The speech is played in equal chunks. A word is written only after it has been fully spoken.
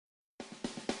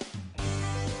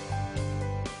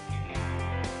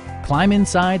Climb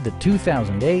inside the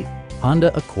 2008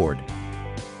 Honda Accord.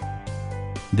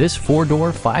 This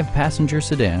four-door, five-passenger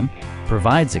sedan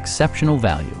provides exceptional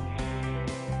value.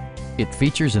 It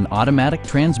features an automatic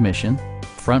transmission,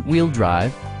 front-wheel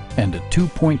drive, and a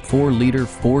 2.4-liter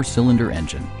four-cylinder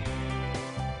engine.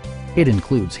 It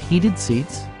includes heated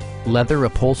seats, leather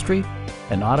upholstery,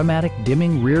 an automatic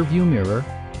dimming rear-view mirror,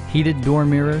 heated door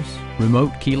mirrors,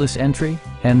 remote keyless entry,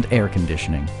 and air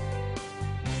conditioning.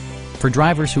 For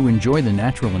drivers who enjoy the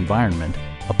natural environment,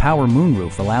 a power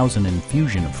moonroof allows an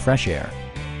infusion of fresh air.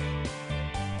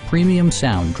 Premium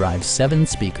sound drives 7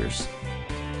 speakers,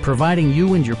 providing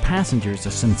you and your passengers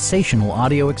a sensational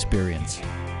audio experience.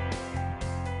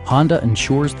 Honda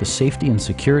ensures the safety and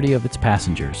security of its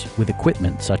passengers with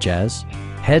equipment such as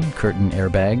head curtain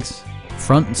airbags,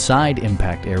 front and side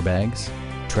impact airbags,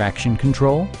 traction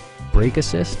control, brake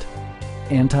assist,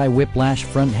 anti-whiplash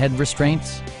front head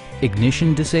restraints,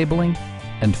 ignition disabling,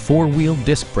 and four-wheel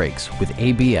disc brakes with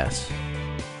ABS.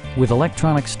 With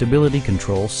electronic stability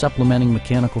control supplementing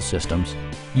mechanical systems,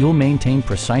 you'll maintain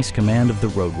precise command of the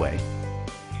roadway.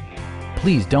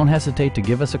 Please don't hesitate to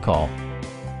give us a call.